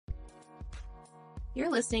You're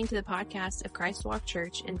listening to the podcast of Christ Walk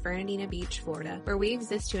Church in Fernandina Beach, Florida, where we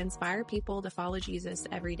exist to inspire people to follow Jesus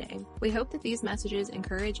every day. We hope that these messages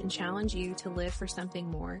encourage and challenge you to live for something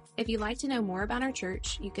more. If you'd like to know more about our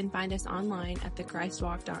church, you can find us online at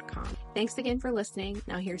thechristwalk.com. Thanks again for listening.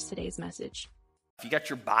 Now here's today's message. If you got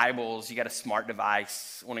your Bibles, you got a smart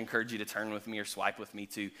device, I want to encourage you to turn with me or swipe with me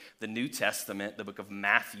to the New Testament, the book of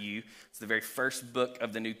Matthew. It's the very first book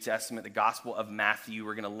of the New Testament, the Gospel of Matthew.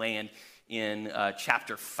 We're going to land in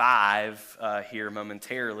chapter 5 here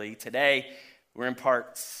momentarily. Today, we're in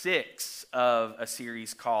part 6 of a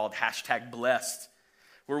series called #Blessed,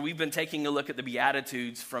 where we've been taking a look at the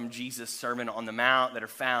Beatitudes from Jesus' Sermon on the Mount that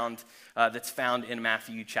are that's found in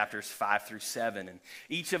Matthew chapters 5 through 7. And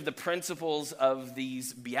each of the principles of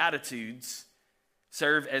these Beatitudes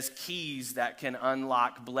serve as keys that can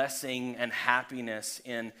unlock blessing and happiness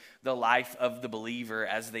in the life of the believer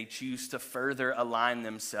as they choose to further align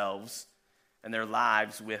themselves and their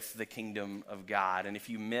lives with the kingdom of God. And if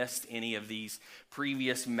you missed any of these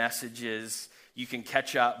previous messages, you can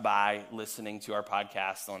catch up by listening to our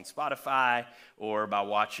podcast on Spotify or by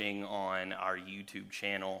watching on our YouTube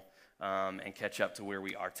channel and catch up to where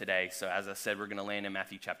we are today. So as I said, we're going to land in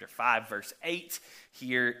Matthew chapter 5, verse 8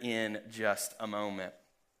 here in just a moment.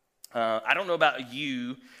 I don't know about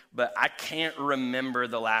you, but I can't remember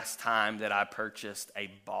the last time that I purchased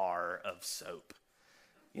a bar of soap.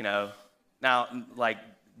 You know, now,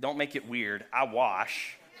 don't make it weird. I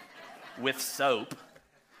wash with soap,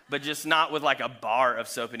 but just not with like a bar of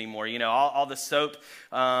soap anymore. You know, all the soap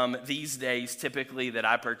these days typically that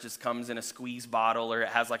I purchase comes in a squeeze bottle, or it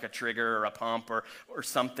has like a trigger or a pump or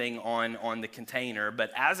something on the container. But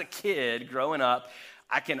as a kid growing up,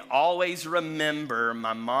 I can always remember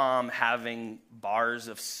my mom having bars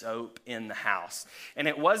of soap in the house. And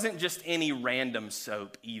it wasn't just any random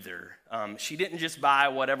soap either. She didn't just buy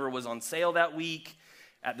whatever was on sale that week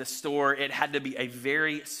at the store. It had to be a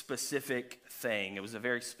very specific thing. It was a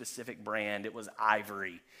very specific brand. It was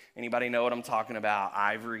Ivory. Anybody know what I'm talking about?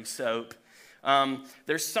 Ivory soap.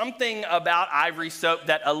 There's something about Ivory soap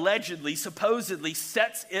that supposedly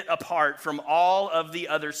sets it apart from all of the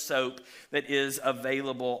other soap that is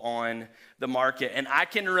available on the market. And I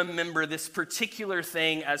can remember this particular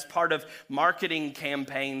thing as part of marketing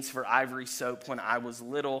campaigns for Ivory soap when I was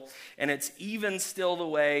little. And it's even still the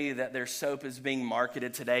way that their soap is being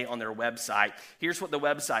marketed today on their website. Here's what the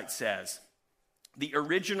website says. The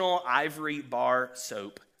original Ivory bar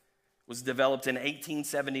soap was developed in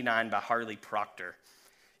 1879 by Harley Procter.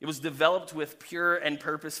 It was developed with pure and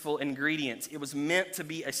purposeful ingredients. It was meant to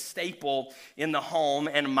be a staple in the home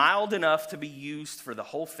and mild enough to be used for the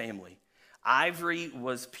whole family. Ivory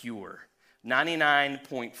was pure,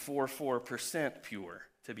 99.44% pure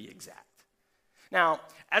to be exact. Now,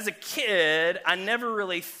 as a kid, I never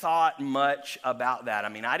really thought much about that. I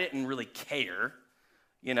mean, I didn't really care,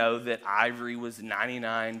 you know, that Ivory was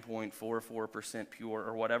 99.44% pure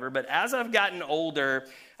or whatever. But as I've gotten older,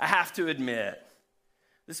 I have to admit,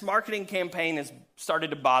 this marketing campaign has started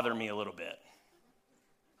to bother me a little bit.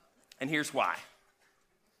 And here's why.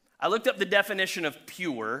 I looked up the definition of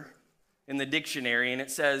pure in the dictionary, and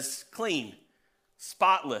it says clean,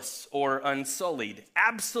 spotless, or unsullied,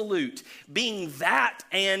 absolute, being that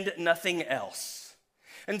and nothing else.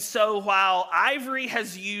 And so while Ivory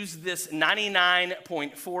has used this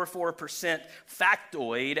 99.44%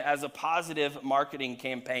 factoid as a positive marketing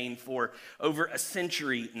campaign for over a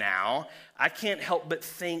century now, I can't help but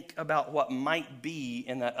think about what might be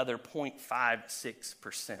in that other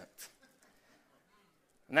 0.56%.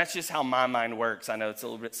 And that's just how my mind works. I know it's a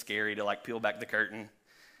little bit scary to peel back the curtain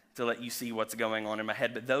to let you see what's going on in my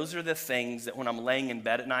head, but those are the things that when I'm laying in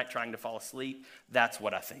bed at night trying to fall asleep, that's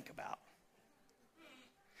what I think about.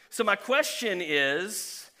 So my question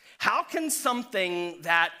is, how can something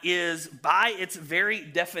that is by its very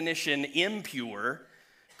definition impure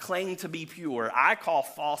claim to be pure? I call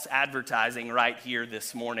false advertising right here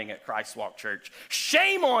this morning at Christ Walk Church.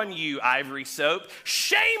 Shame on you, Ivory soap.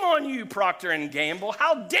 Shame on you, Procter & Gamble.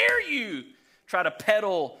 How dare you try to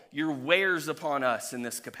peddle your wares upon us in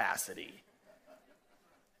this capacity?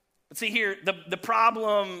 But see here, the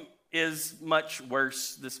problem is much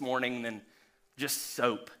worse this morning than just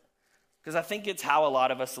soap. Because I think it's how a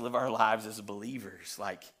lot of us live our lives as believers.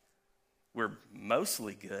 We're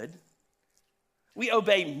mostly good. We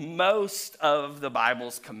obey most of the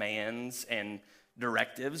Bible's commands and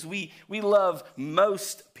directives. We love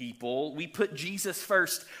most people. We put Jesus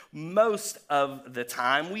first most of the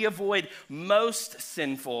time. We avoid most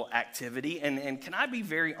sinful activity. And can I be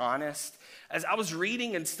very honest? As I was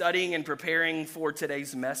reading and studying and preparing for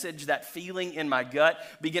today's message, that feeling in my gut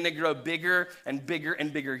began to grow bigger and bigger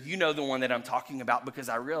and bigger. You know the one that I'm talking about, because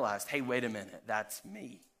I realized, hey, wait a minute, that's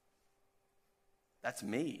me. That's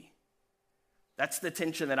me. That's the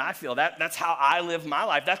tension that I feel. That's how I live my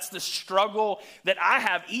life. That's the struggle that I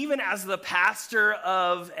have, even as the pastor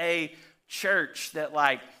of a church, that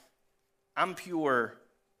I'm pure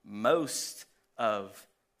most of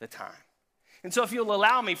the time. And so if you'll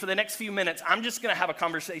allow me for the next few minutes, I'm just going to have a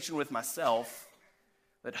conversation with myself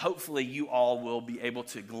that hopefully you all will be able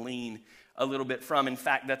to glean a little bit from. In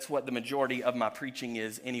fact, that's what the majority of my preaching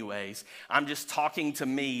is anyways. I'm just talking to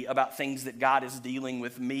me about things that God is dealing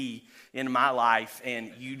with me in my life,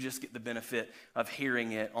 and you just get the benefit of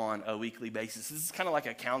hearing it on a weekly basis. This is kind of like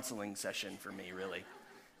a counseling session for me, really,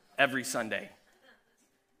 every Sunday.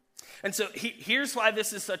 And so here's why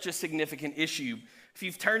this is such a significant issue. If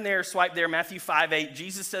you've turned there, swipe there, Matthew 5:8,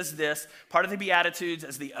 Jesus says this, part of the Beatitudes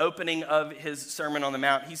as the opening of his Sermon on the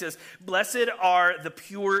Mount. He says, "Blessed are the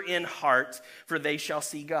pure in heart, for they shall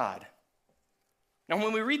see God." Now,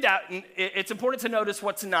 when we read that, it's important to notice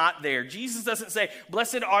what's not there. Jesus doesn't say,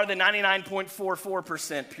 blessed are the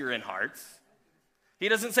 99.44% pure in heart. He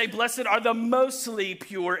doesn't say, blessed are the mostly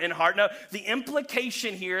pure in heart. No, the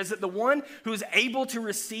implication here is that the one who's able to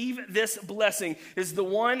receive this blessing is the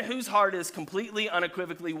one whose heart is completely,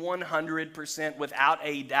 unequivocally, 100%, without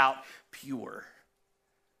a doubt, pure.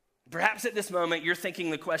 Perhaps at this moment, you're thinking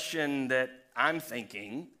the question that I'm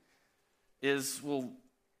thinking is, well,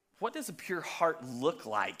 what does a pure heart look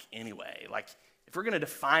like anyway? If we're going to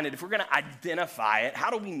define it, if we're going to identify it, how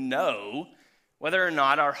do we know whether or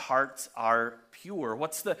not our hearts are pure?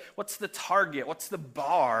 What's the target? What's the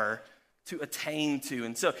bar to attain to?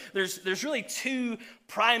 And so there's really two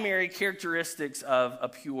primary characteristics of a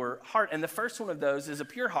pure heart. And the first one of those is a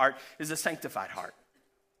pure heart is a sanctified heart.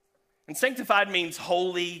 And sanctified means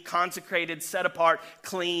holy, consecrated, set apart,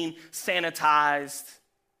 clean, sanitized.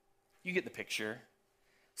 You get the picture.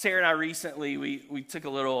 Sarah and I recently, we took a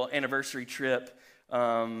little anniversary trip.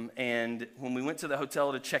 And when we went to the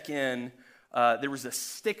hotel to check in, there was a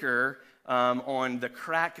sticker on the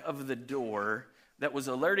crack of the door that was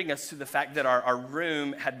alerting us to the fact that our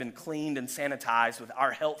room had been cleaned and sanitized with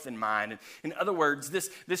our health in mind. And in other words,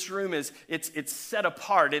 this room it's set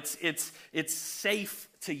apart. It's safe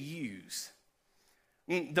to use.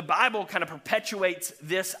 The Bible kind of perpetuates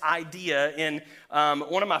this idea in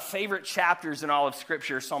one of my favorite chapters in all of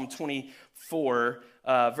Scripture, Psalm 24.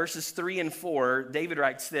 Verses 3 and 4, David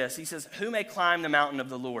writes this. He says, "Who may climb the mountain of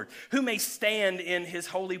the Lord? Who may stand in his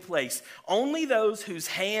holy place? Only those whose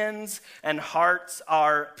hands and hearts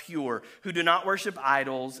are pure, who do not worship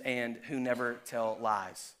idols and who never tell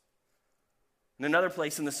lies." In another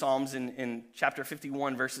place in the Psalms, in chapter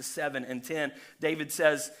 51, verses 7 and 10, David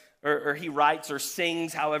says, or he writes or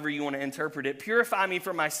sings, however you want to interpret it, "Purify me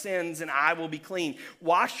from my sins and I will be clean.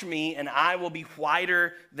 Wash me and I will be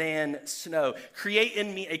whiter than snow. Create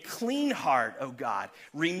in me a clean heart, O God.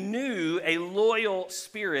 Renew a loyal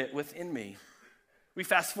spirit within me." We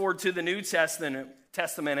fast forward to the New Testament,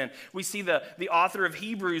 and we see the author of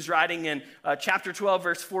Hebrews writing in chapter 12,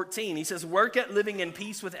 verse 14. He says, "Work at living in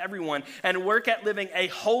peace with everyone and work at living a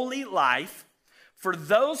holy life, for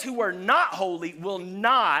those who are not holy will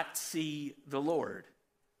not see the Lord."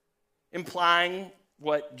 Implying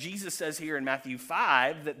what Jesus says here in Matthew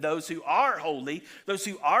 5, that those who are holy, those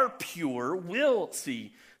who are pure, will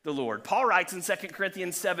see the Lord. Paul writes in 2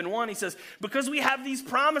 Corinthians 7:1, he says, "Because we have these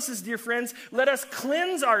promises, dear friends, let us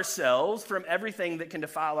cleanse ourselves from everything that can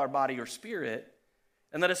defile our body or spirit,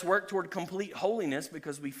 and let us work toward complete holiness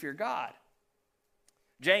because we fear God."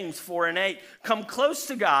 James 4:8, "Come close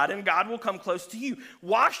to God, and God will come close to you.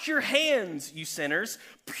 Wash your hands, you sinners.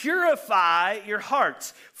 Purify your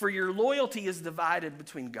hearts, for your loyalty is divided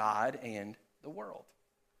between God and the world."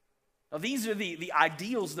 Now, these are the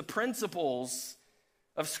ideals, the principles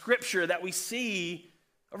of Scripture that we see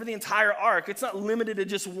over the entire arc. It's not limited to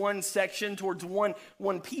just one section towards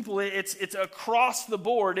one people. It's across the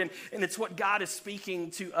board, and it's what God is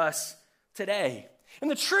speaking to us today. And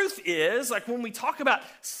the truth is, when we talk about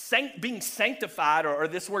being sanctified or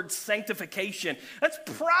this word sanctification, that's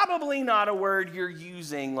probably not a word you're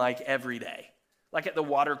using every day, like at the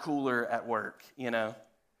water cooler at work, you know.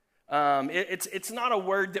 It's not a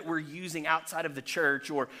word that we're using outside of the church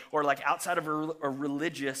or outside of a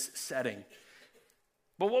religious setting.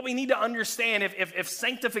 But what we need to understand, if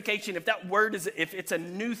sanctification, if that word is, if it's a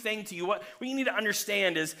new thing to you, what you need to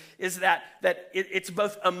understand is that it's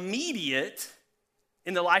both immediate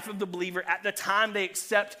in the life of the believer at the time they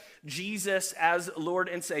accept Jesus as Lord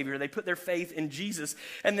and Savior. They put their faith in Jesus.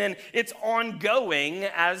 And then it's ongoing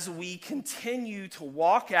as we continue to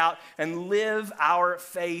walk out and live our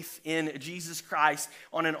faith in Jesus Christ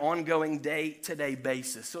on an ongoing day-to-day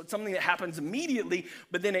basis. So it's something that happens immediately,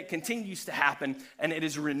 but then it continues to happen, and it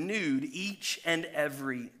is renewed each and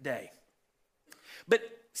every day. But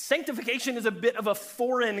sanctification is a bit of a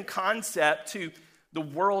foreign concept to the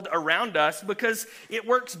world around us because it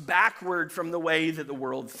works backward from the way that the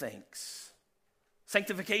world thinks.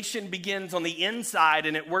 Sanctification begins on the inside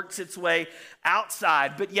and it works its way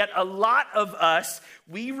outside, but yet a lot of us,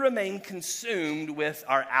 we remain consumed with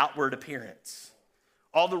our outward appearance.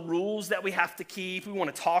 All the rules that we have to keep, we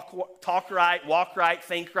want to talk right, walk right,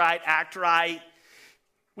 think right, act right.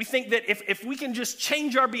 We think that if we can just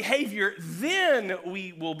change our behavior, then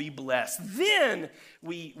we will be blessed, then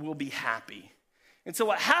we will be happy. And so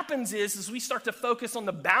what happens is we start to focus on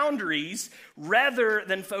the boundaries rather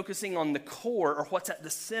than focusing on the core or what's at the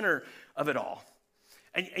center of it all.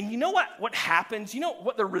 And you know what happens? You know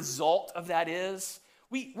what the result of that is?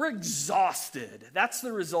 We're exhausted. That's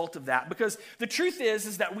the result of that. Because the truth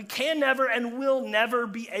is that we can never and will never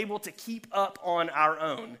be able to keep up on our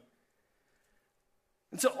own.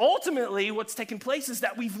 And so ultimately what's taken place is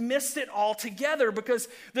that we've missed it altogether because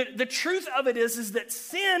the truth of it is that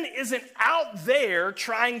sin isn't out there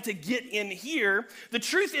trying to get in here. The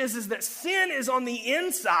truth is that sin is on the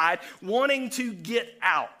inside wanting to get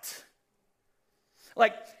out.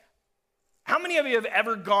 Like, how many of you have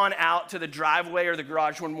ever gone out to the driveway or the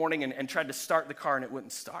garage one morning and tried to start the car and it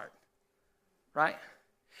wouldn't start? Right?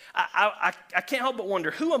 I can't help but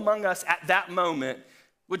wonder who among us at that moment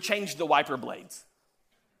would change the wiper blades?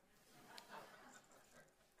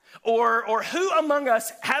 Or who among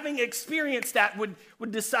us, having experienced that,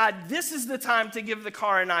 would decide this is the time to give the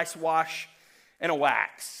car a nice wash and a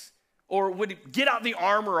wax? Or would get out the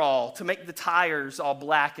Armor All to make the tires all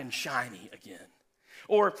black and shiny again?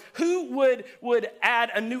 Or who would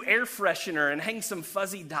add a new air freshener and hang some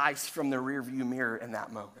fuzzy dice from the rearview mirror in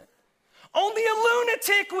that moment? Only a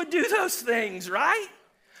lunatic would do those things, right?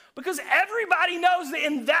 Because everybody knows that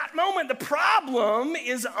in that moment the problem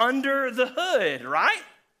is under the hood, right?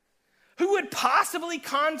 Who would possibly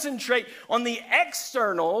concentrate on the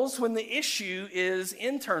externals when the issue is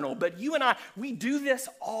internal? But you and I, we do this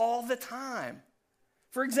all the time.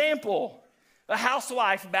 For example, a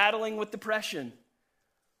housewife battling with depression.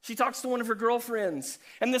 She talks to one of her girlfriends,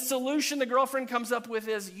 and the solution the girlfriend comes up with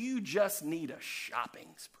is, you just need a shopping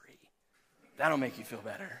spree. That'll make you feel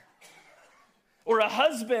better. Or a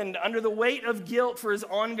husband under the weight of guilt for his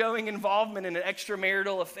ongoing involvement in an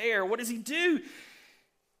extramarital affair. What does he do?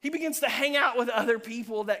 He begins to hang out with other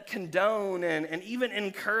people that condone and even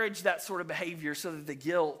encourage that sort of behavior so that the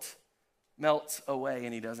guilt melts away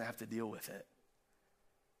and he doesn't have to deal with it.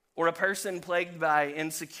 Or a person plagued by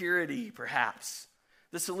insecurity, perhaps.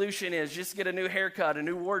 The solution is just get a new haircut, a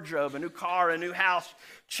new wardrobe, a new car, a new house.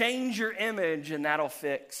 Change your image and that'll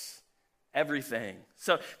fix everything.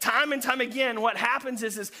 So time and time again, what happens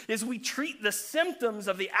is we treat the symptoms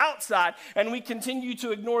of the outside and we continue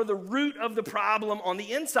to ignore the root of the problem on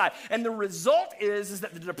the inside. And the result is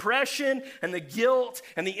that the depression and the guilt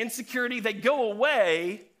and the insecurity, they go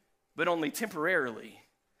away, but only temporarily.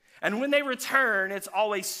 And when they return, it's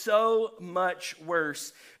always so much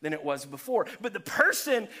worse than it was before. But the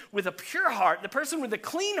person with a pure heart, the person with a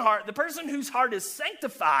clean heart, the person whose heart is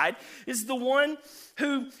sanctified is the one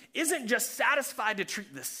who isn't just satisfied to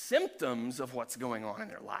treat the symptoms of what's going on in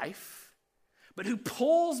their life, but who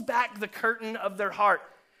pulls back the curtain of their heart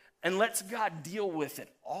and lets God deal with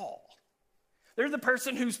it all. They're the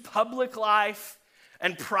person whose public life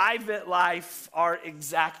and private life are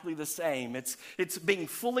exactly the same. It's being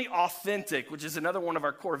fully authentic, which is another one of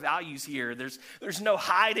our core values here. There's no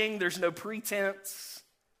hiding, there's no pretense.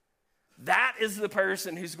 That is the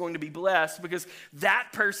person who's going to be blessed because that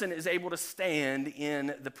person is able to stand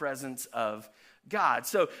in the presence of God.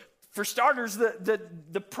 So for starters, one of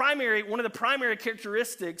the primary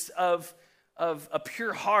characteristics of a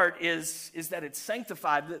pure heart is that it's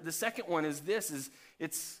sanctified. The second one is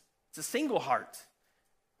it's a single heart.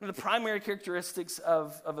 One of the primary characteristics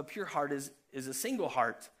of a pure heart is a single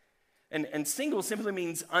heart. And single simply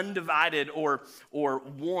means undivided or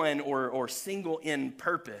one or single in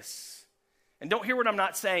purpose. And don't hear what I'm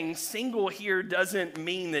not saying. Single here doesn't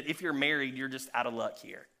mean that if you're married, you're just out of luck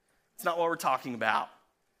here. It's not what we're talking about.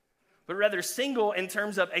 but rather single in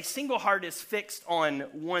terms of a single heart is fixed on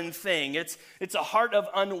one thing. It's a heart of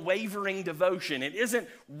unwavering devotion. It isn't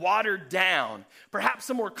watered down. Perhaps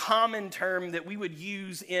a more common term that we would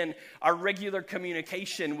use in our regular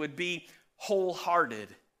communication would be wholehearted.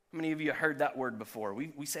 How many of you have heard that word before?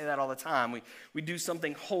 We say that all the time. We do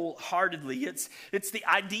something wholeheartedly. It's the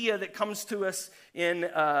idea that comes to us in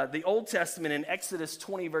the Old Testament in Exodus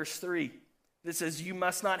 20, verse 3. That says, you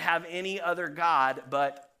must not have any other God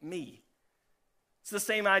but me. It's the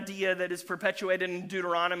same idea that is perpetuated in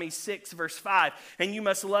Deuteronomy 6, verse 5. And you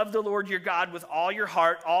must love the Lord your God with all your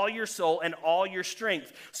heart, all your soul, and all your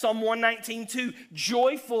strength. Psalm 119:2,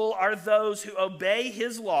 joyful are those who obey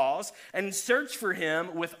his laws and search for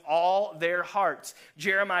him with all their hearts.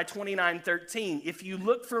 Jeremiah 29:13, if you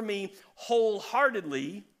look for me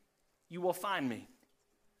wholeheartedly, you will find me.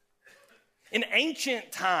 In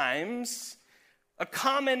ancient times, a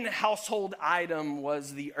common household item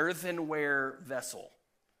was the earthenware vessel,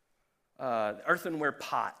 earthenware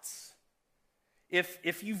pots.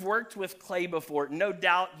 If you've worked with clay before, no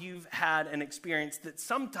doubt you've had an experience that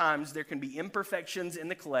sometimes there can be imperfections in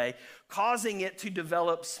the clay, causing it to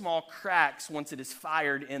develop small cracks once it is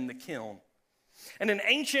fired in the kiln. And in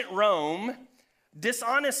ancient Rome,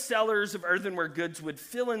 dishonest sellers of earthenware goods would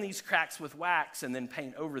fill in these cracks with wax and then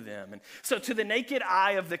paint over them. And so to the naked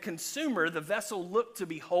eye of the consumer, the vessel looked to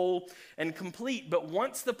be whole and complete. But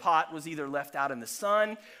once the pot was either left out in the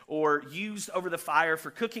sun or used over the fire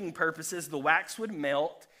for cooking purposes, the wax would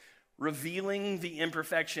melt, revealing the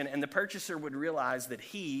imperfection, and the purchaser would realize that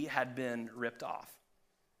he had been ripped off.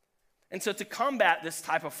 And so to combat this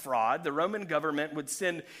type of fraud, the Roman government would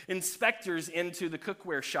send inspectors into the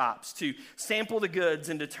cookware shops to sample the goods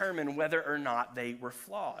and determine whether or not they were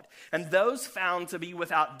flawed. And those found to be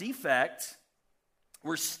without defect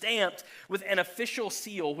were stamped with an official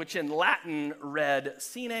seal, which in Latin read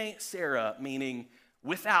sine cera, meaning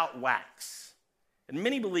without wax. And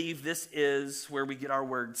many believe this is where we get our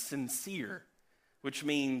word sincere, which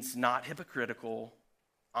means not hypocritical,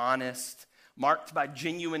 honest, marked by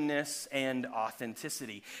genuineness and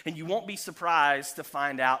authenticity. And you won't be surprised to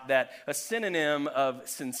find out that a synonym of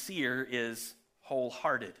sincere is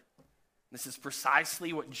wholehearted. This is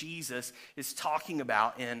precisely what Jesus is talking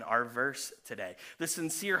about in our verse today. The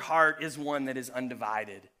sincere heart is one that is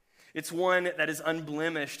undivided. It's one that is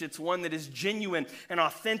unblemished. It's one that is genuine and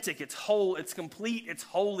authentic. It's whole, it's complete, it's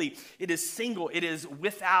holy. It is single, it is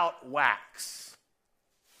without wax.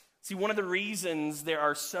 See, one of the reasons there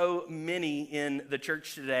are so many in the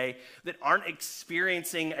church today that aren't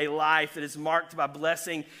experiencing a life that is marked by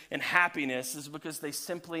blessing and happiness is because they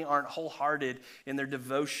simply aren't wholehearted in their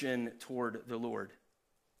devotion toward the Lord.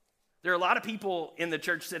 There are a lot of people in the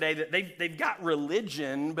church today that they've got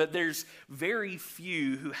religion, but there's very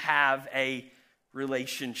few who have a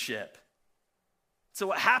relationship. So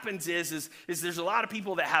what happens is there's a lot of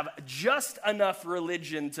people that have just enough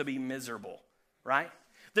religion to be miserable, right?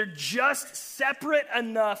 They're just separate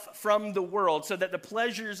enough from the world so that the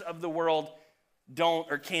pleasures of the world don't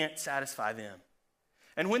or can't satisfy them.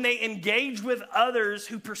 And when they engage with others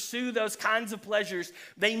who pursue those kinds of pleasures,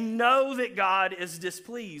 they know that God is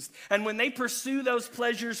displeased. And when they pursue those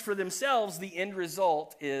pleasures for themselves, the end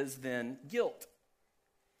result is then guilt.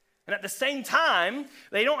 And at the same time,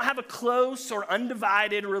 they don't have a close or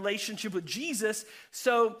undivided relationship with Jesus.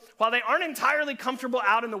 So while they aren't entirely comfortable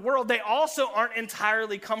out in the world, they also aren't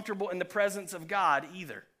entirely comfortable in the presence of God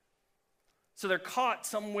either. So they're caught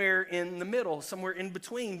somewhere in the middle, somewhere in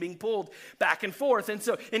between, being pulled back and forth. And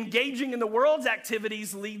so engaging in the world's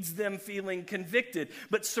activities leads them feeling convicted.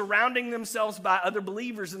 But surrounding themselves by other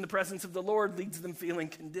believers in the presence of the Lord leads them feeling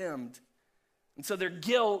condemned. And so their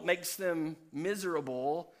guilt makes them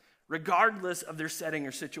miserable regardless of their setting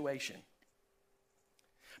or situation.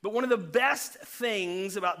 But one of the best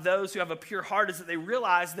things about those who have a pure heart is that they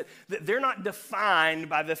realize that they're not defined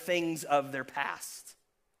by the things of their past.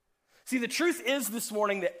 See, the truth is this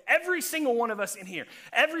morning that every single one of us in here,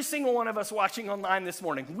 every single one of us watching online this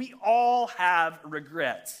morning, we all have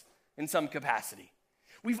regrets in some capacity.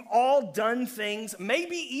 We've all done things,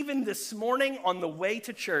 maybe even this morning on the way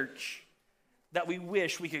to church, that we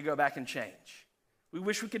wish we could go back and change. We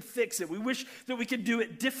wish we could fix it. We wish that we could do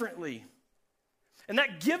it differently. And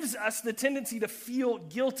that gives us the tendency to feel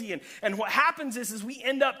guilty. And what happens is we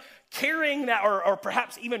end up carrying that or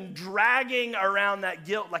perhaps even dragging around that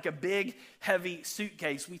guilt like a big, heavy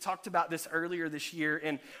suitcase. We talked about this earlier this year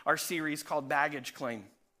in our series called Baggage Claim.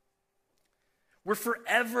 We're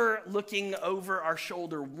forever looking over our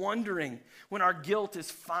shoulder, wondering when our guilt is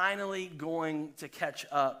finally going to catch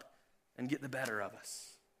up and get the better of us.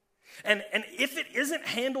 And if it isn't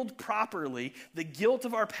handled properly, the guilt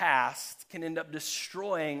of our past can end up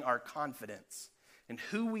destroying our confidence in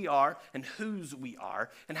who we are and whose we are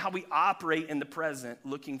and how we operate in the present,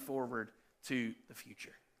 looking forward to the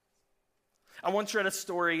future. I once read a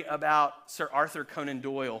story about Sir Arthur Conan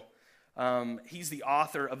Doyle. He's the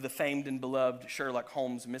author of the famed and beloved Sherlock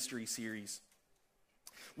Holmes mystery series.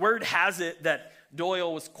 Word has it that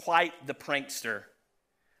Doyle was quite the prankster.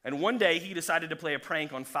 And one day he decided to play a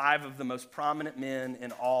prank on 5 of the most prominent men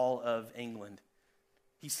in all of England.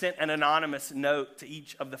 He sent an anonymous note to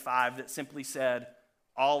each of the 5 that simply said,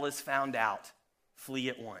 "All is found out. Flee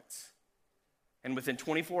at once." And within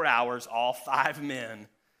 24 hours, all 5 men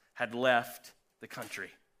had left the country.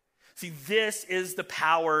 See, this is the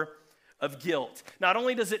power of guilt. Not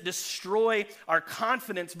only does it destroy our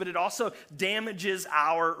confidence, but it also damages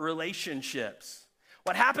our relationships.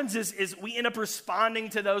 What happens is we end up responding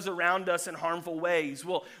to those around us in harmful ways.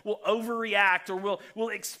 We'll overreact, or we'll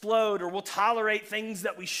explode, or we'll tolerate things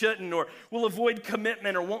that we shouldn't, or we'll avoid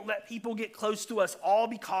commitment, or won't let people get close to us, all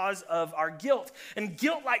because of our guilt. And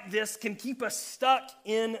guilt like this can keep us stuck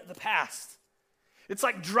in the past. It's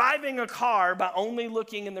like driving a car by only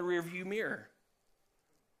looking in the rearview mirror.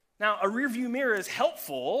 Now, a rearview mirror is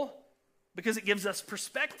helpful because it gives us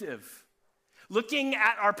perspective. Looking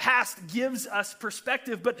at our past gives us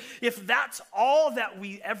perspective, but if that's all that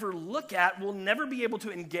we ever look at, we'll never be able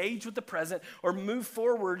to engage with the present or move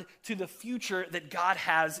forward to the future that God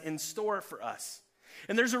has in store for us.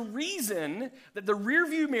 And there's a reason that the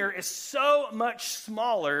rearview mirror is so much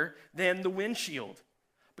smaller than the windshield.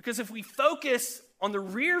 Because if we focus on the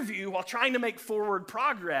rear view while trying to make forward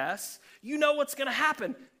progress, you know what's going to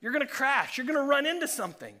happen. You're going to crash. You're going to run into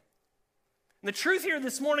something. And the truth here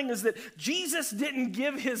this morning is that Jesus didn't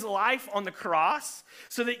give his life on the cross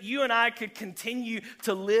so that you and I could continue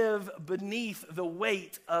to live beneath the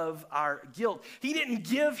weight of our guilt. He didn't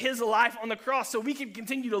give his life on the cross so we could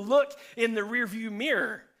continue to look in the rearview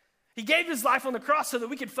mirror. He gave his life on the cross so that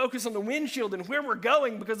we could focus on the windshield and where we're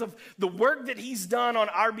going because of the work that he's done on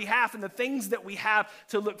our behalf and the things that we have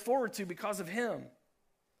to look forward to because of him.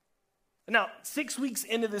 Now, 6 weeks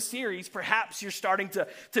into the series, perhaps you're starting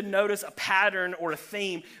to notice a pattern or a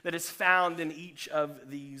theme that is found in each of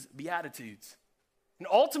these Beatitudes. And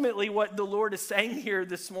ultimately, what the Lord is saying here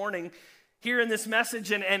this morning, here in this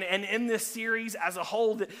message and in this series as a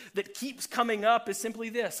whole that keeps coming up is simply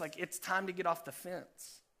this, like it's time to get off the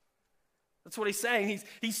fence. That's what he's saying.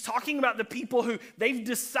 He's talking about the people who they've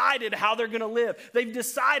decided how they're going to live. They've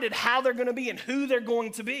decided how they're going to be and who they're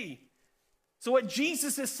going to be. So what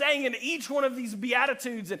Jesus is saying in each one of these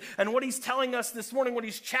Beatitudes and what he's telling us this morning, what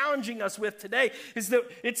he's challenging us with today is that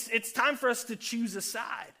it's time for us to choose a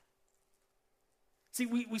side. See,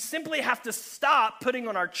 we simply have to stop putting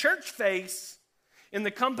on our church face in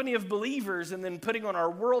the company of believers and then putting on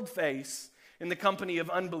our world face in the company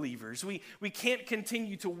of unbelievers. We can't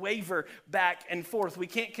continue to waver back and forth. We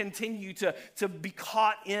can't continue to be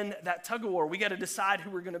caught in that tug of war. We got to decide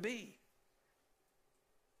who we're going to be.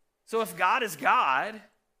 So if God is God,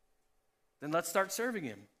 then let's start serving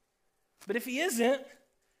him. But if he isn't,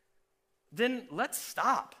 then let's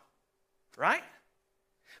stop, right?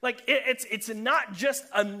 Like it's not just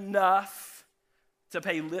enough to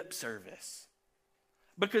pay lip service,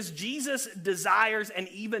 because Jesus desires and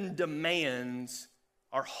even demands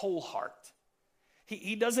our whole heart.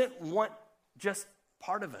 He doesn't want just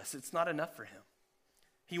part of us. It's not enough for him.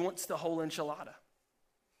 He wants the whole enchilada.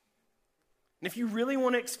 And if you really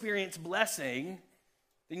want to experience blessing,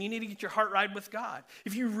 then you need to get your heart right with God.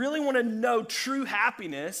 If you really want to know true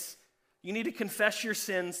happiness, you need to confess your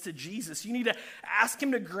sins to Jesus. You need to ask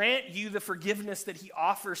him to grant you the forgiveness that he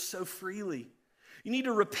offers so freely. You need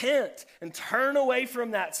to repent and turn away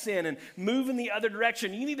from that sin and move in the other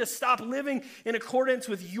direction. You need to stop living in accordance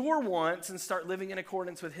with your wants and start living in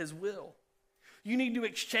accordance with his will. You need to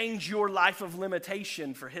exchange your life of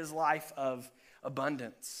limitation for his life of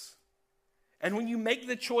abundance. And when you make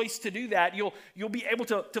the choice to do that, you'll be able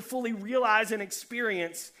to fully realize and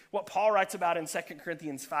experience what Paul writes about in 2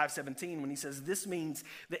 Corinthians 5:17 when he says, "This means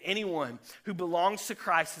that anyone who belongs to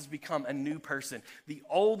Christ has become a new person. The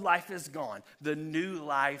old life is gone. The new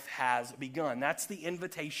life has begun." That's the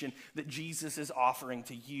invitation that Jesus is offering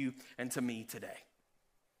to you and to me today.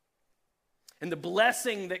 And the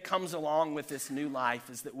blessing that comes along with this new life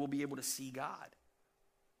is that we'll be able to see God.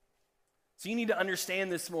 So you need to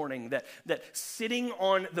understand this morning that sitting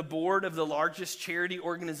on the board of the largest charity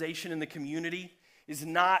organization in the community is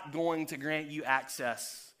not going to grant you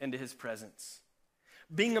access into his presence.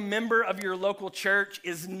 Being a member of your local church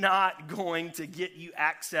is not going to get you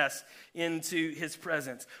access into his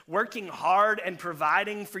presence. Working hard and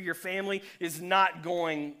providing for your family is not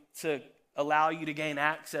going to allow you to gain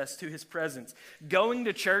access to his presence. Going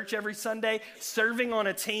to church every Sunday, serving on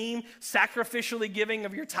a team, sacrificially giving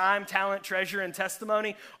of your time, talent, treasure, and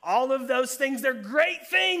testimony, all of those things, they're great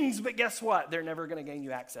things, but guess what? They're never going to gain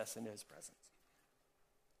you access into his presence.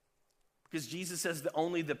 Because Jesus says that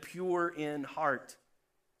only the pure in heart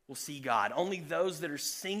will see God. Only those that are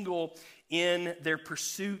single in their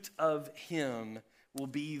pursuit of him will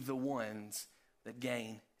be the ones that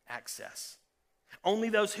gain access. Only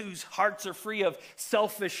those whose hearts are free of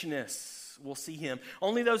selfishness will see him.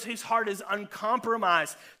 Only those whose heart is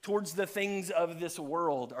uncompromised towards the things of this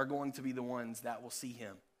world are going to be the ones that will see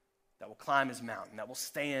him, that will climb his mountain, that will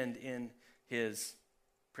stand in his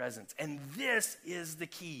presence. And this is the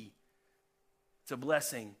key to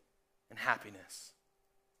blessing and happiness.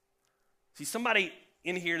 See, somebody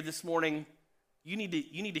in here this morning, you need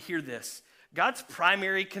to hear this. God's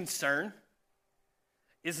primary concern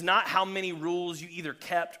is not how many rules you either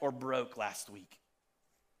kept or broke last week.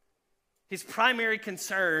 His primary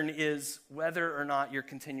concern is whether or not you're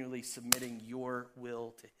continually submitting your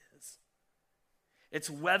will to his. It's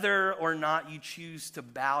whether or not you choose to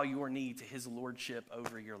bow your knee to his lordship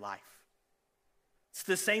over your life. It's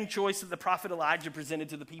the same choice that the prophet Elijah presented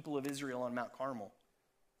to the people of Israel on Mount Carmel.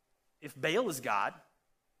 If Baal is God,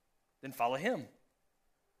 then follow him.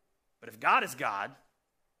 But if God is God,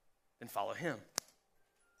 then follow him.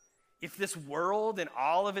 If this world and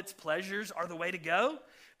all of its pleasures are the way to go,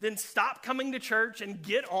 then stop coming to church and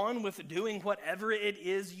get on with doing whatever it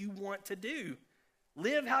is you want to do.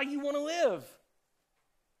 Live how you want to live.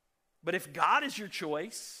 But if God is your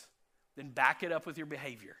choice, then back it up with your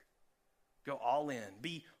behavior. Go all in.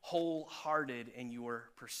 Be wholehearted in your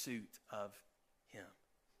pursuit of him.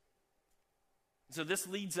 So this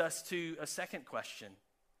leads us to a second question.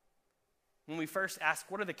 When we first ask,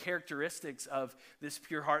 what are the characteristics of this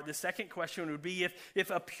pure heart? The second question would be, if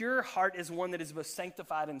a pure heart is one that is both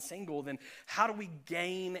sanctified and single, then how do we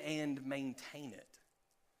gain and maintain it?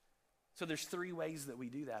 So there's 3 ways that we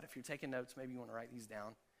do that. If you're taking notes, maybe you want to write these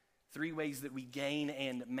down. 3 ways that we gain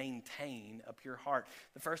and maintain a pure heart.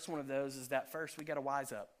 The first one of those is that first, we got to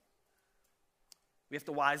wise up. We have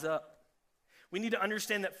to wise up. We need to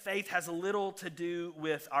understand that faith has little to do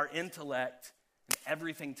with our intellect and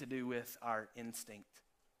everything to do with our instinct.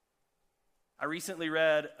 I recently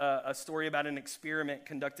read a story about an experiment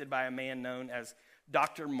conducted by a man known as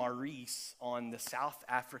Dr. Maurice on the South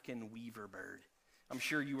African weaver bird. I'm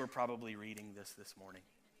sure you were probably reading this morning.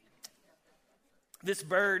 This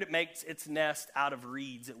bird makes its nest out of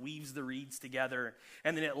reeds. It weaves the reeds together,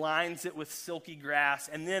 and then it lines it with silky grass.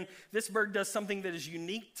 And then this bird does something that is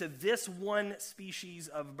unique to this one species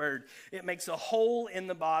of bird. It makes a hole in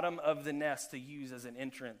the bottom of the nest to use as an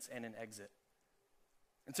entrance and an exit.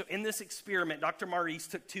 And so in this experiment, Dr. Maurice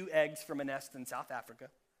took 2 eggs from a nest in South Africa,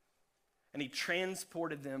 and he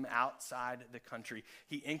transported them outside the country.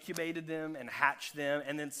 He incubated them and hatched them,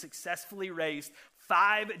 and then successfully raised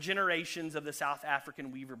 5 generations of the South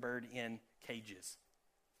African weaver bird in cages.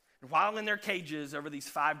 And while in their cages over these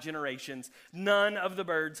 5 generations, none of the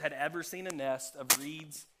birds had ever seen a nest of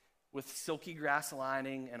reeds with silky grass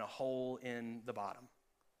lining and a hole in the bottom.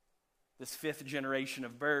 This 5th generation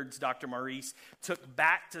of birds, Dr. Maurice took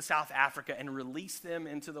back to South Africa and released them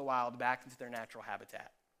into the wild, back into their natural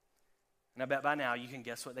habitat. And I bet by now you can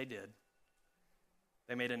guess what they did.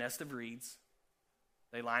 They made a nest of reeds,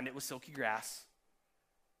 they lined it with silky grass,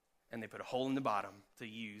 and they put a hole in the bottom to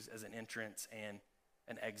use as an entrance and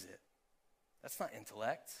an exit. That's not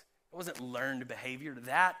intellect. It wasn't learned behavior.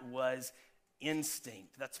 That was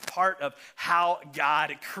instinct. That's part of how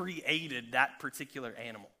God created that particular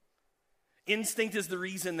animal. Instinct is the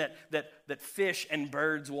reason that fish and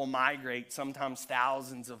birds will migrate sometimes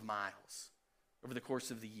thousands of miles over the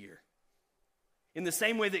course of the year. In the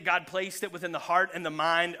same way that God placed it within the heart and the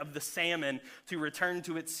mind of the salmon to return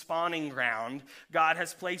to its spawning ground, God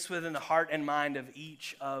has placed within the heart and mind of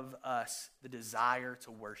each of us the desire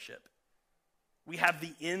to worship. We have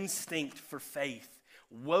the instinct for faith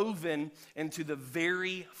woven into the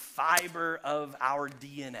very fiber of our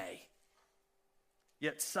DNA.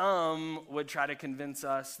 Yet some would try to convince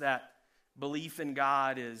us that belief in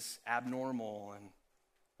God is abnormal and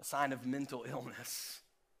a sign of mental illness.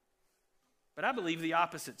 But I believe the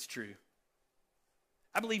opposite's true.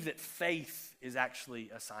 I believe that faith is actually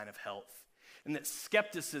a sign of health, and that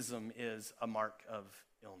skepticism is a mark of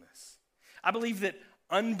illness. I believe that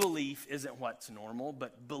unbelief isn't what's normal,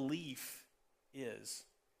 but belief is.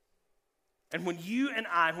 And when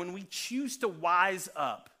when we choose to wise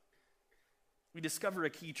up, we discover a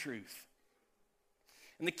key truth.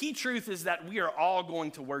 And the key truth is that we are all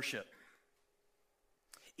going to worship.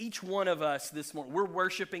 Each one of us this morning, we're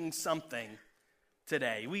worshiping something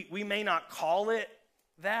today. We may not call it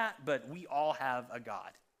that, but we all have a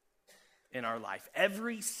God in our life.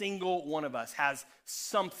 Every single one of us has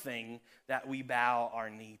something that we bow our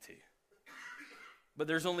knee to. But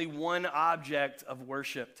there's only one object of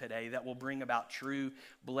worship today that will bring about true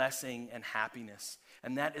blessing and happiness.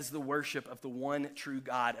 And that is the worship of the one true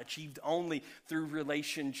God, achieved only through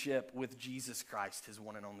relationship with Jesus Christ, his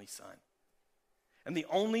one and only Son. And the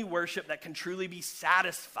only worship that can truly be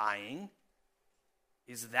satisfying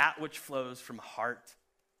is that which flows from a heart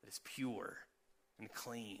that is pure and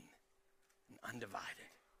clean and undivided.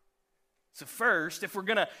 So first, if we're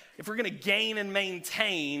gonna gain and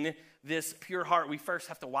maintain this pure heart, we first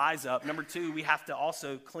have to wise up. Number two, we have to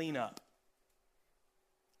also clean up.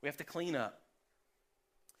 We have to clean up.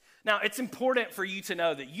 Now, it's important for you to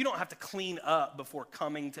know that you don't have to clean up before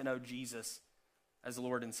coming to know Jesus as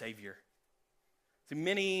Lord and Savior. So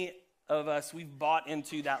many of us, we've bought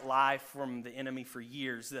into that lie from the enemy for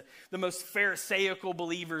years. The most pharisaical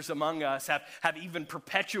believers among us have even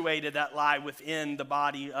perpetuated that lie within the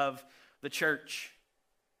body of the church.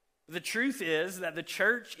 The truth is that the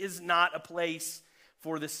church is not a place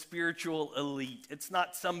for the spiritual elite. It's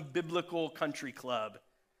not some biblical country club.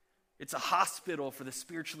 It's a hospital for the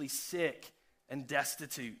spiritually sick and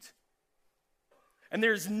destitute. And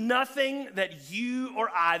there's nothing that you or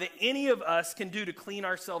I, that any of us can do to clean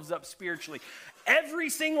ourselves up spiritually. Every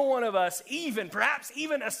single one of us, perhaps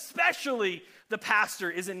even especially the pastor,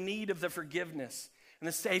 is in need of the forgiveness and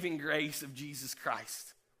the saving grace of Jesus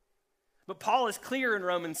Christ. But Paul is clear in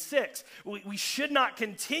Romans 6. We should not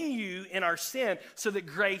continue in our sin so that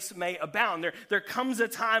grace may abound. There comes a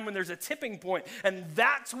time when there's a tipping point, and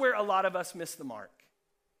that's where a lot of us miss the mark.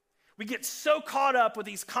 We get so caught up with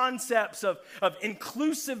these concepts of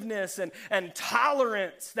inclusiveness and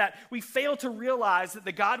tolerance that we fail to realize that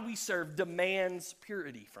the God we serve demands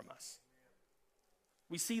purity from us.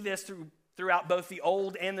 We see this throughout both the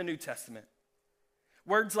Old and the New Testament.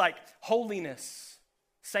 Words like holiness,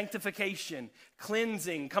 sanctification,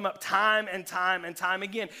 cleansing come up time and time and time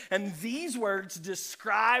again. And these words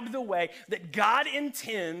describe the way that God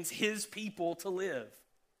intends his people to live.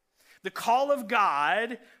 The call of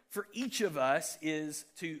God for each of us is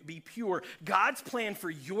to be pure. God's plan for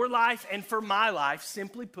your life and for my life,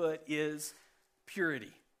 simply put, is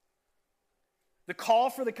purity. The call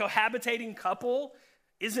for the cohabitating couple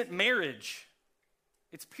isn't marriage,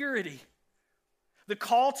 it's purity. The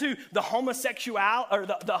call to the homosexual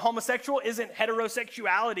isn't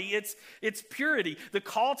heterosexuality, it's purity. The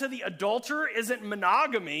call to the adulterer isn't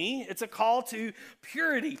monogamy, it's a call to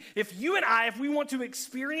purity. If we want to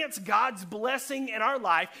experience God's blessing in our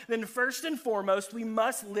life, then first and foremost, we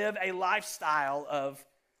must live a lifestyle of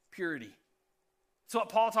purity. So what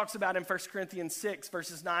Paul talks about in 1 Corinthians 6,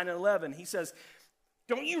 verses 9 and 11, he says,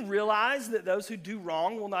 "Don't you realize that those who do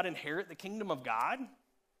wrong will not inherit the kingdom of God?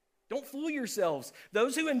 Don't fool yourselves.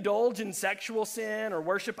 Those who indulge in sexual sin or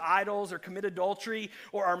worship idols or commit adultery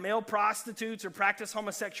or are male prostitutes or practice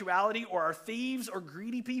homosexuality or are thieves or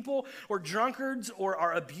greedy people or drunkards or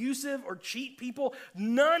are abusive or cheat people,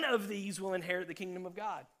 none of these will inherit the kingdom of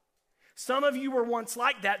God. Some of you were once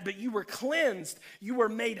like that, but you were cleansed. You were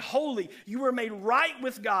made holy. You were made right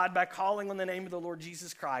with God by calling on the name of the Lord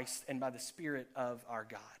Jesus Christ and by the Spirit of our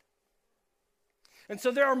God." And so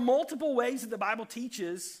there are multiple ways that the Bible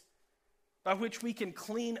teaches by which we can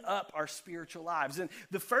clean up our spiritual lives. And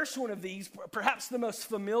the first one of these, perhaps the most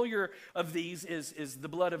familiar of these, is the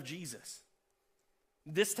blood of Jesus.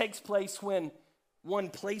 This takes place when one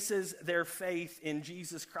places their faith in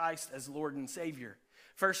Jesus Christ as Lord and Savior.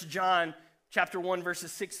 1 John chapter 1,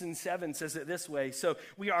 verses 6 and 7 says it this way: "So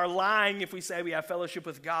we are lying if we say we have fellowship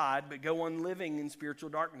with God, but go on living in spiritual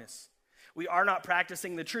darkness. We are not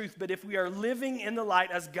practicing the truth, but if we are living in the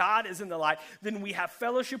light as God is in the light, then we have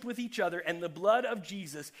fellowship with each other, and the blood of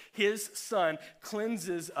Jesus, his Son,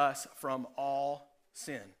 cleanses us from all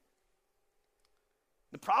sin."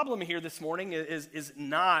 The problem here this morning is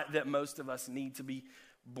not that most of us need to be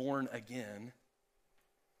born again.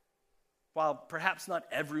 While perhaps not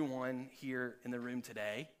everyone here in the room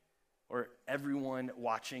today, or everyone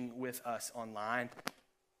watching with us online,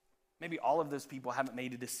 maybe all of those people haven't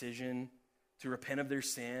made a decision to repent of their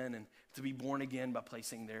sin and to be born again by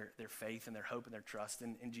placing their faith and their hope and their trust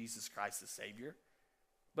in Jesus Christ as Savior.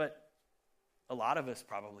 But a lot of us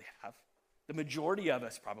probably have. The majority of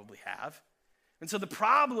us probably have. And so the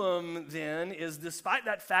problem then is, despite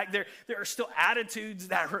that fact, there are still attitudes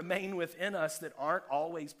that remain within us that aren't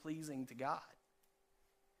always pleasing to God.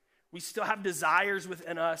 We still have desires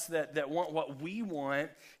within us that want what we want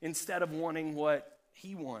instead of wanting what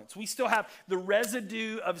He wants. We still have the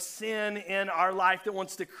residue of sin in our life that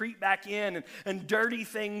wants to creep back in and dirty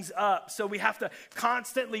things up. So we have to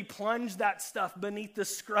constantly plunge that stuff beneath the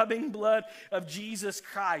scrubbing blood of Jesus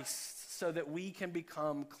Christ so that we can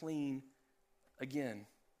become clean again.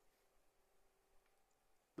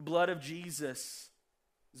 The blood of Jesus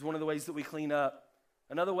is one of the ways that we clean up.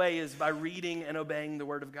 Another way is by reading and obeying the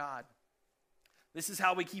Word of God. This is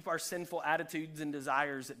how we keep our sinful attitudes and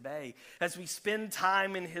desires at bay. As we spend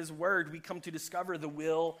time in His Word, we come to discover the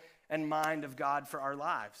will and mind of God for our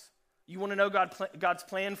lives. You want to know God's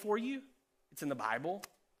plan for you? It's in the Bible.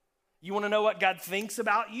 You want to know what God thinks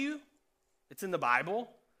about you? It's in the Bible.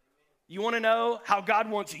 You want to know how God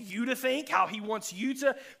wants you to think, how He wants you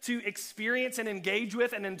to experience and engage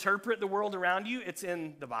with and interpret the world around you? It's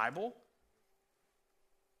in the Bible.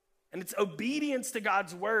 And it's obedience to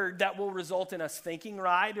God's word that will result in us thinking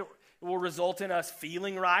right. It will result in us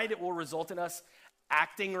feeling right. It will result in us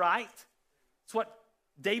acting right. It's what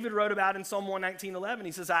David wrote about in Psalm 119:11.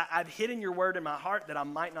 He says, I've hidden your word in my heart that I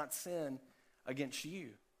might not sin against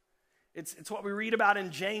you. It's what we read about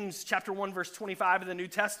in James chapter 1, verse 25 of the New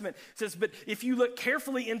Testament. It says, but if you look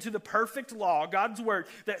carefully into the perfect law, God's word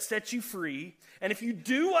that sets you free, and if you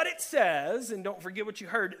do what it says, and don't forget what you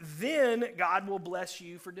heard, then God will bless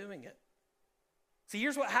you for doing it. See,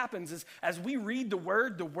 here's what happens is as we read the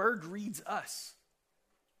word reads us.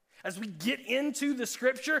 As we get into the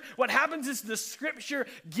scripture, what happens is the scripture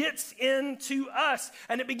gets into us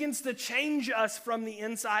and it begins to change us from the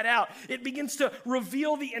inside out. It begins to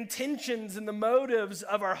reveal the intentions and the motives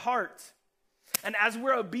of our heart. And as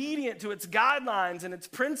we're obedient to its guidelines and its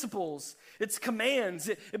principles, its commands,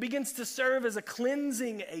 it begins to serve as a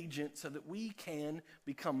cleansing agent so that we can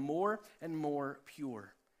become more and more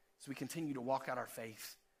pure as we continue to walk out our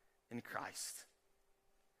faith in Christ.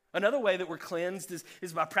 Another way that we're cleansed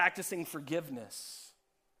is by practicing forgiveness.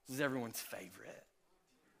 This is everyone's favorite.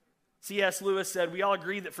 C.S. Lewis said, we all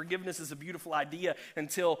agree that forgiveness is a beautiful idea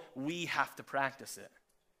until we have to practice it.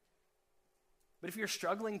 But if you're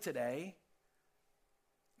struggling today,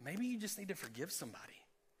 maybe you just need to forgive somebody.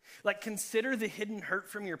 Like, consider the hidden hurt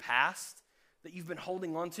from your past that you've been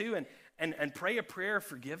holding on to and pray a prayer of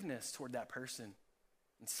forgiveness toward that person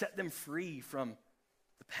and set them free from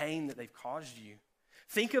the pain that they've caused you.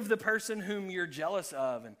 Think of the person whom you're jealous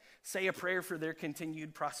of and say a prayer for their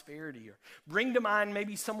continued prosperity. Or bring to mind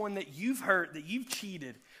maybe someone that you've hurt, that you've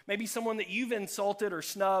cheated, maybe someone that you've insulted or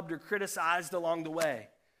snubbed or criticized along the way.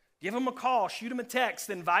 Give them a call, shoot them a text,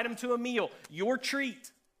 invite them to a meal, your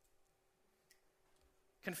treat.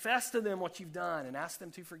 Confess to them what you've done and ask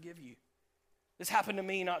them to forgive you. This happened to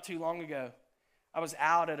me not too long ago. I was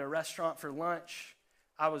out at a restaurant for lunch.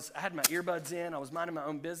 I had my earbuds in. I was minding my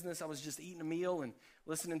own business. I was just eating a meal and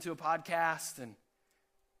listening to a podcast, and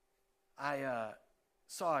I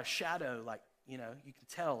saw a shadow, like, you know, you can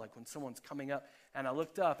tell, like, when someone's coming up, and I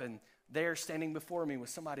looked up, and there standing before me was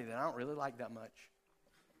somebody that I don't really like that much.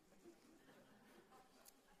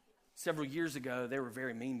 Several years ago, they were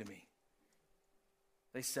very mean to me.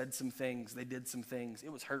 They said some things. They did some things.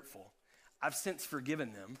 It was hurtful. I've since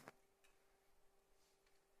forgiven them.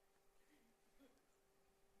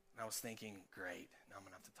 I was thinking, great, now I'm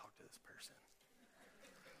going to have to talk to this person.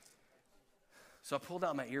 So I pulled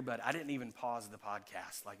out my earbud. I didn't even pause the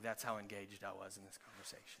podcast. Like, that's how engaged I was in this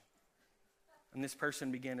conversation. And this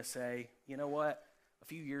person began to say, you know what? A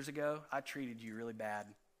few years ago, I treated you really bad.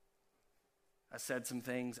 I said some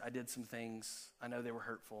things. I did some things. I know they were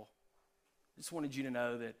hurtful. I just wanted you to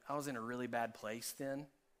know that I was in a really bad place then,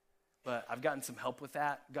 but I've gotten some help with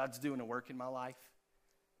that. God's doing a work in my life.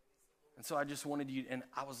 And so I just wanted you, and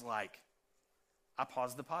I was like, I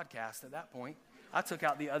paused the podcast at that point. I took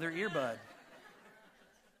out the other earbud.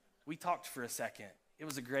 We talked for a second. It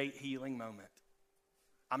was a great healing moment.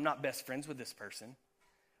 I'm not best friends with this person.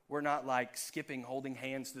 We're not like skipping, holding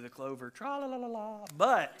hands through the clover, tra-la-la-la-la.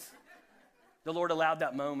 But the Lord allowed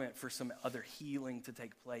that moment for some other healing to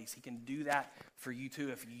take place. He can do that for you too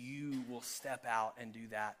if you will step out and do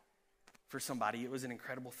that for somebody. It was an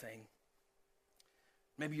incredible thing.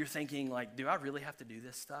 Maybe you're thinking, like, do I really have to do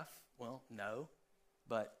this stuff? Well, no.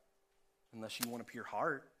 But unless you want a pure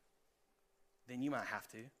heart, then you might have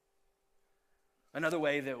to. Another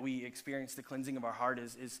way that we experience the cleansing of our heart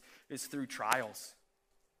is through trials.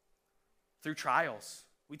 Through trials.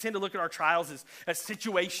 We tend to look at our trials as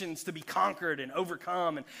situations to be conquered and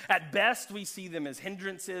overcome. And at best, we see them as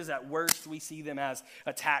hindrances. At worst, we see them as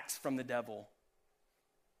attacks from the devil.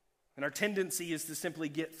 And our tendency is to simply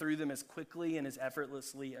get through them as quickly and as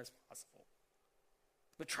effortlessly as possible.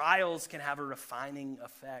 But trials can have a refining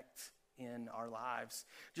effect in our lives.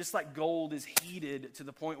 Just like gold is heated to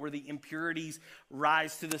the point where the impurities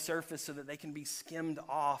rise to the surface so that they can be skimmed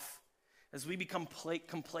off. As we become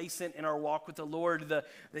complacent in our walk with the Lord,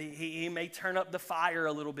 he may turn up the fire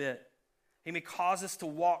a little bit. He may cause us to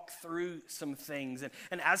walk through some things.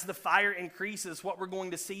 And as the fire increases, what we're going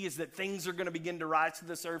to see is that things are going to begin to rise to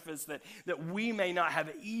the surface that we may not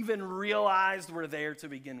have even realized were there to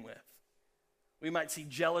begin with. We might see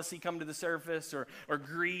jealousy come to the surface, or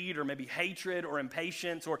greed, or maybe hatred, or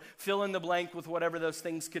impatience, or fill in the blank with whatever those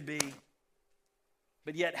things could be.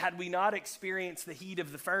 But yet, had we not experienced the heat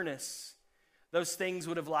of the furnace, those things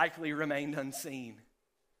would have likely remained unseen.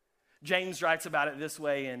 James writes about it this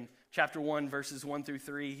way in chapter 1, verses 1 through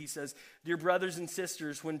 3. He says, "Dear brothers and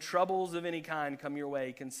sisters, when troubles of any kind come your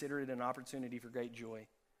way, consider it an opportunity for great joy.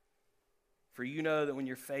 For you know that when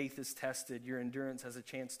your faith is tested, your endurance has a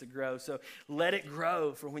chance to grow. So let it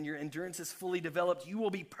grow, for when your endurance is fully developed, you will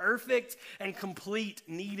be perfect and complete,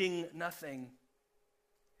 needing nothing."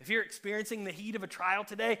 If you're experiencing the heat of a trial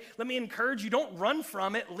today, let me encourage you, don't run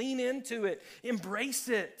from it, lean into it, embrace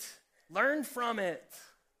it, learn from it.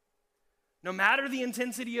 No matter the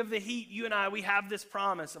intensity of the heat, you and I, we have this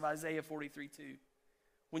promise of Isaiah 43:2.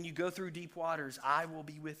 When you go through deep waters, I will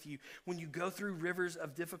be with you. When you go through rivers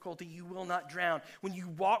of difficulty, you will not drown. When you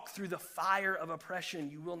walk through the fire of oppression,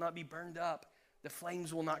 you will not be burned up. The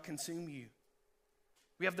flames will not consume you.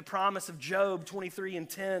 We have the promise of Job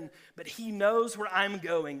 23:10, but he knows where I'm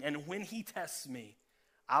going, and when he tests me,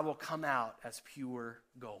 I will come out as pure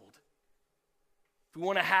gold. If we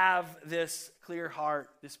want to have this clear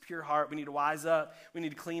heart, this pure heart, we need to wise up, we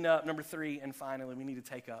need to clean up. Number 3, and finally, we need to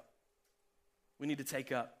take up. We need to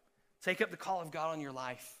take up. Take up the call of God on your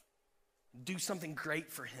life. Do something great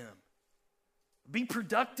for him. Be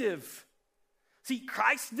productive. See,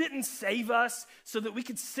 Christ didn't save us so that we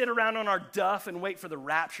could sit around on our duff and wait for the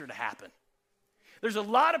rapture to happen. There's a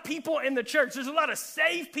lot of people in the church, there's a lot of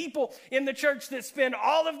saved people in the church that spend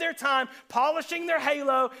all of their time polishing their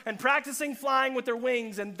halo and practicing flying with their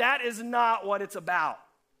wings, and that is not what it's about.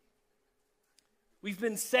 We've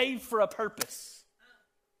been saved for a purpose.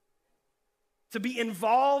 To be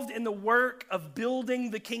involved in the work of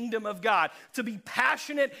building the kingdom of God, to be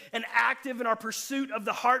passionate and active in our pursuit of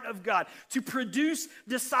the heart of God, to produce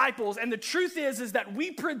disciples. And the truth is that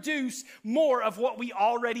we produce more of what we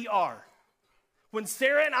already are. When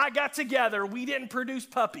Sarah and I got together, we didn't produce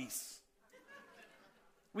puppies.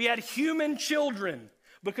 We had human children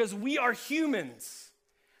because we are humans.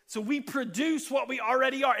 So we produce what we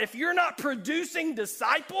already are. If you're not producing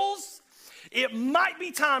disciples, it might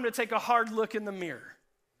be time to take a hard look in the mirror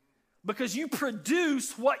because you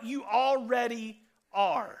produce what you already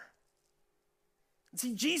are.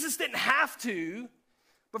 See, Jesus didn't have to,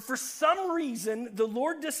 but for some reason, the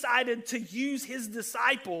Lord decided to use his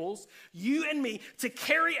disciples, you and me, to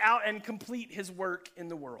carry out and complete his work in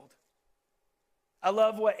the world. I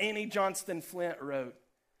love what Annie Johnston Flint wrote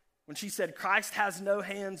when she said, "Christ has no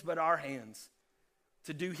hands but our hands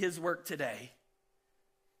to do his work today.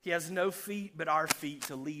 He has no feet but our feet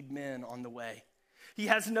to lead men on the way. He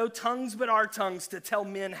has no tongues but our tongues to tell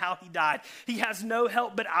men how he died. He has no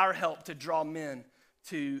help but our help to draw men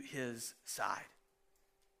to his side."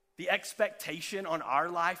 The expectation on our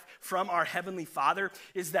life from our Heavenly Father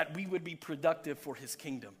is that we would be productive for his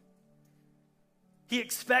kingdom. He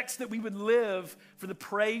expects that we would live for the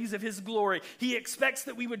praise of his glory. He expects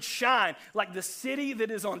that we would shine like the city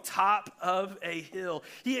that is on top of a hill.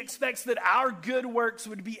 He expects that our good works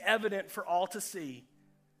would be evident for all to see.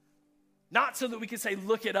 Not so that we could say,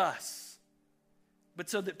 "Look at us," but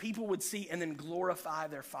so that people would see and then glorify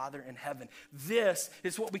their Father in heaven. This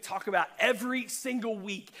is what we talk about every single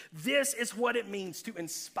week. This is what it means to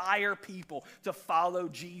inspire people to follow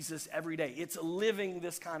Jesus every day. It's living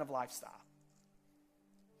this kind of lifestyle.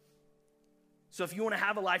 So if you want to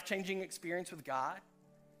have a life-changing experience with God,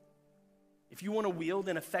 if you want to wield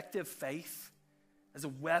an effective faith as a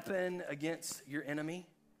weapon against your enemy,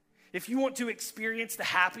 if you want to experience the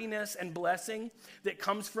happiness and blessing that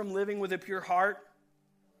comes from living with a pure heart,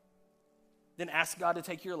 then ask God to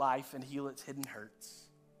take your life and heal its hidden hurts.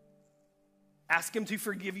 Ask him to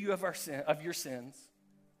forgive you of your sins.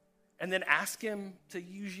 And then ask him to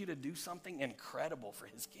use you to do something incredible for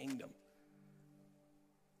his kingdom.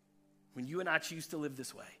 When you and I choose to live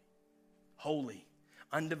this way, holy,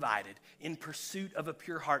 undivided, in pursuit of a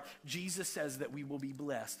pure heart, Jesus says that we will be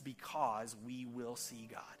blessed because we will see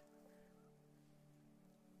God.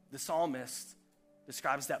 The psalmist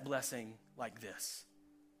describes that blessing like this.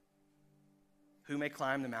 Who may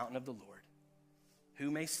climb the mountain of the Lord?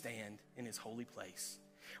 Who may stand in his holy place?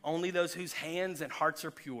 Only those whose hands and hearts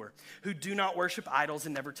are pure, who do not worship idols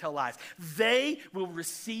and never tell lies. They will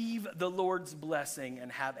receive the Lord's blessing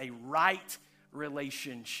and have a right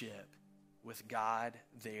relationship with God,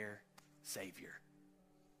 their Savior.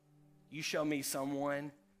 You show me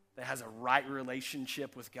someone that has a right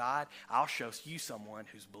relationship with God, I'll show you someone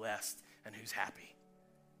who's blessed and who's happy.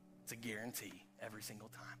 It's a guarantee every single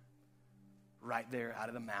time. Right there out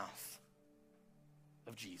of the mouth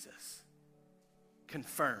of Jesus.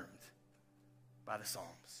 Confirmed by the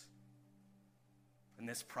Psalms. And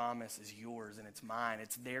this promise is yours and it's mine.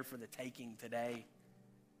 It's there for the taking today.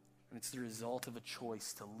 And it's the result of a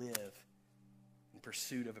choice to live in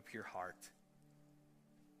pursuit of a pure heart.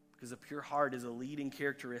 Because a pure heart is a leading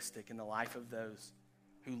characteristic in the life of those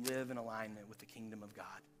who live in alignment with the kingdom of God.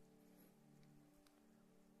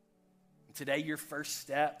 And today, your first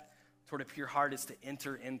step toward a pure heart is to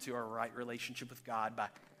enter into a right relationship with God by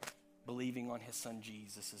believing on his son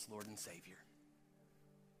Jesus as Lord and Savior.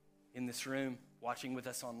 In this room, watching with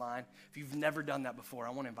us online, if you've never done that before,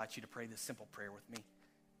 I want to invite you to pray this simple prayer with me.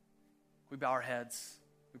 We bow our heads.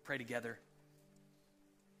 We pray together.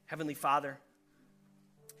 Heavenly Father,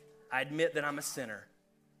 I admit that I'm a sinner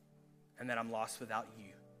and that I'm lost without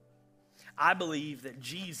you. I believe that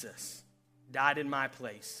Jesus died in my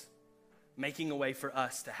place, making a way for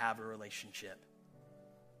us to have a relationship.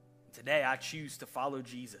 Today, I choose to follow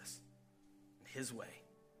Jesus in his way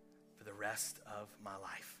for the rest of my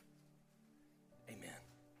life. Amen.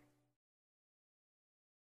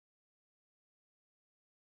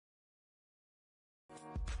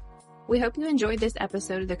 We hope you enjoyed this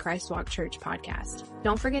episode of the Christ Walk Church podcast.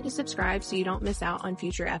 Don't forget to subscribe so you don't miss out on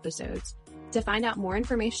future episodes. To find out more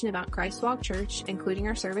information about Christ Walk Church, including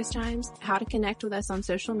our service times, how to connect with us on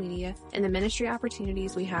social media, and the ministry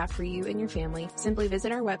opportunities we have for you and your family, simply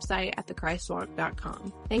visit our website at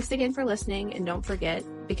thechristwalk.com. Thanks again for listening, and don't forget,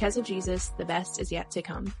 because of Jesus, the best is yet to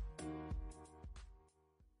come.